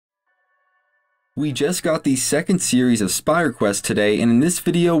We just got the second series of Spire Quests today, and in this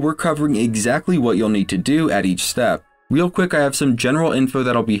video we're covering exactly what you'll need to do at each step. Real quick, I have some general info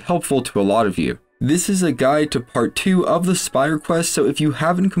that'll be helpful to a lot of you. This is a guide to part 2 of the Spire Quest, so if you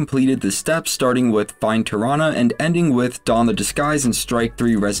haven't completed the steps starting with Find Tarana and ending with Don the Disguise and strike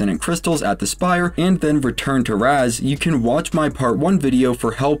 3 resonant crystals at the Spire, and then return to Raz, you can watch my part 1 video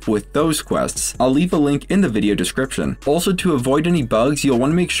for help with those quests. I'll leave a link in the video description. Also, to avoid any bugs, you'll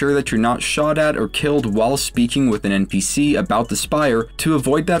want to make sure that you're not shot at or killed while speaking with an NPC about the Spire. To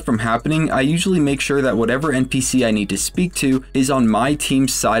avoid that from happening, I usually make sure that whatever NPC I need to speak to is on my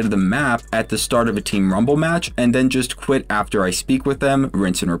team's side of the map at the start of a Team Rumble match, and then just quit after I speak with them,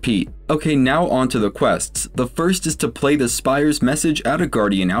 rinse and repeat. Okay, now on to the quests. The first is to play the Spire's message at a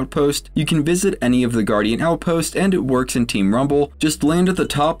Guardian Outpost. You can visit any of the Guardian Outposts and it works in Team Rumble. Just land at the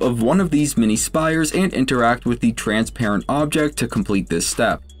top of one of these mini spires and interact with the transparent object to complete this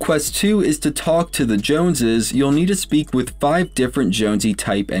step. Quest 2 is to talk to the Joneses. You'll need to speak with 5 different Jonesy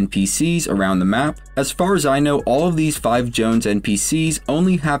type NPCs around the map. As far as I know, all of these 5 Jones NPCs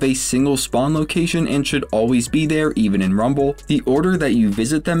only have a single spawn location and should always be there even in Rumble. The order that you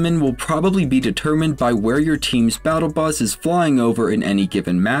visit them in will probably be determined by where your team's battle bus is flying over in any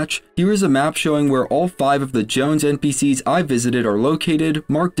given match. Here is a map showing where all 5 of the Jones NPCs I visited are located,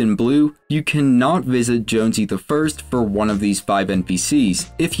 marked in blue. You cannot visit Jonesy the First for one of these 5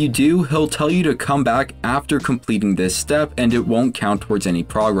 NPCs. If you do, he'll tell you to come back after completing this step and it won't count towards any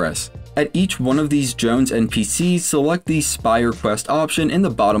progress. At each one of these Jones NPCs, select the Spire Quest option in the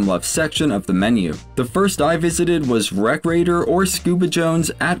bottom left section of the menu. The first I visited was Wreck Raider or Scuba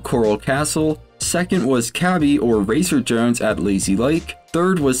Jones at Coral Castle. Second was Cabby or Racer Jones at Lazy Lake.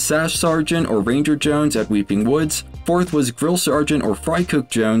 Third was Sash Sergeant or Ranger Jones at Weeping Woods. Fourth was Grill Sergeant or Fry Cook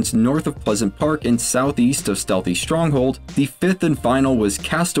Jones north of Pleasant Park and southeast of Stealthy Stronghold. The fifth and final was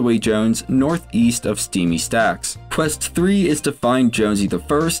Castaway Jones northeast of Steamy Stacks. Quest 3 is to find Jonesy the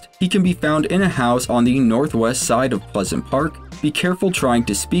First. He can be found in a house on the northwest side of Pleasant Park. Be careful trying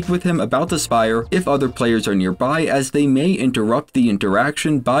to speak with him about the Spire if other players are nearby, as they may interrupt the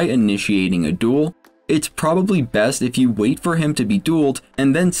interaction by initiating a duel. It's probably best if you wait for him to be dueled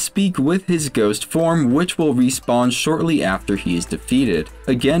and then speak with his ghost form, which will respawn shortly after he is defeated.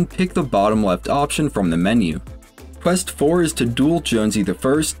 Again, pick the bottom left option from the menu. Quest 4 is to duel Jonesy the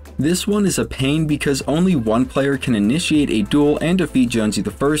First. This one is a pain because only one player can initiate a duel and defeat Jonesy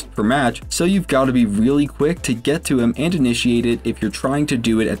the First per match, so you've got to be really quick to get to him and initiate it if you're trying to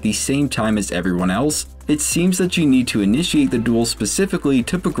do it at the same time as everyone else. It seems that you need to initiate the duel specifically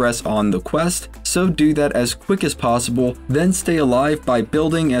to progress on the quest, so do that as quick as possible, then stay alive by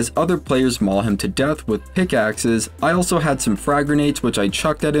building as other players maul him to death with pickaxes. I also had some frag grenades which I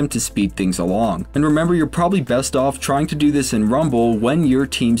chucked at him to speed things along. And remember, you're probably best off trying to do this in Rumble when your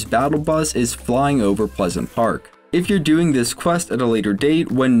team's battle bus is flying over Pleasant Park. If you're doing this quest at a later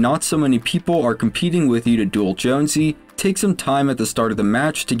date when not so many people are competing with you to duel Jonesy, take some time at the start of the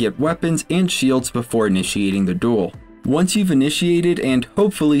match to get weapons and shields before initiating the duel. Once you've initiated and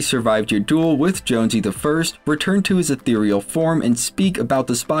hopefully survived your duel with Jonesy the First, return to his ethereal form and speak about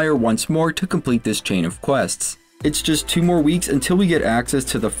the Spire once more to complete this chain of quests. It's just 2 more weeks until we get access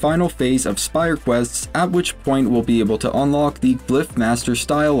to the final phase of Spire Quests, at which point we'll be able to unlock the Glyph Master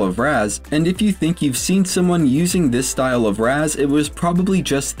style of Raz. And if you think you've seen someone using this style of Raz, it was probably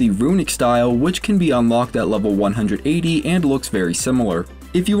just the runic style, which can be unlocked at level 180 and looks very similar.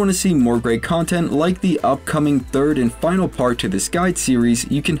 If you want to see more great content like the upcoming 3rd and final part to this guide series,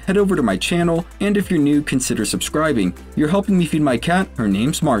 you can head over to my channel, and if you're new, consider subscribing. You're helping me feed my cat, her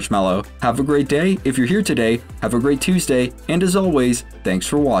name's Marshmallow. Have a great day. If you're here today, have a great Tuesday, and as always, thanks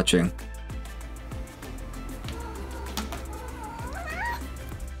for watching.